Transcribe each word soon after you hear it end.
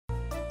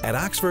At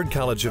Oxford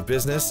College of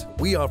Business,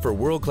 we offer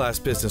world-class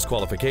business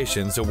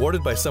qualifications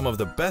awarded by some of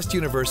the best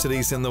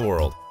universities in the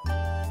world.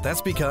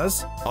 That's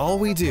because all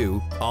we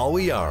do, all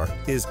we are,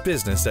 is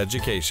business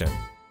education.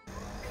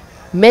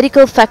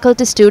 Medical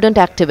faculty student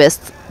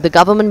activists, the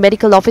Government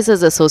Medical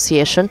Officers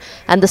Association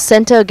and the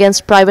Centre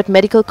Against Private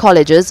Medical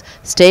Colleges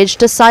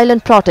staged a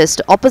silent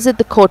protest opposite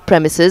the court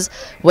premises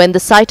when the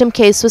SAITM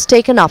case was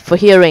taken up for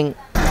hearing.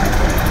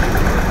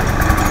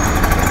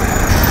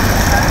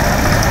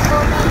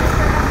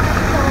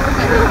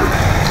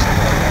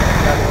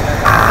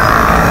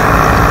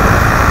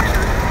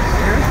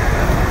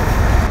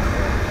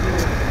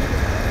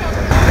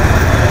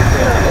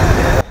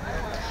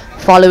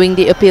 Following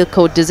the appeal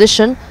court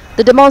decision,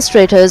 the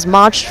demonstrators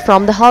marched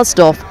from the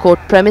Halsdorf court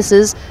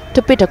premises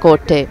to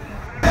Pitterkotte.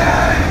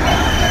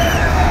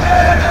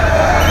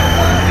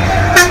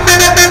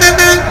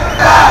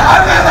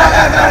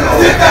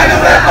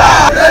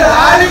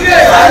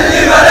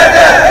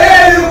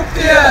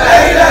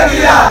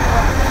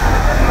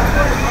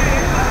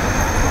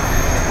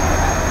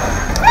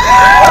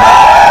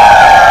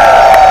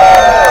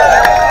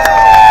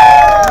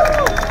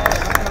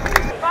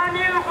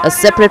 A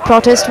separate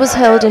protest was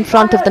held in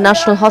front of the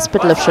National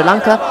Hospital of Sri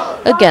Lanka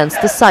against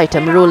the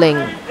SAITM ruling.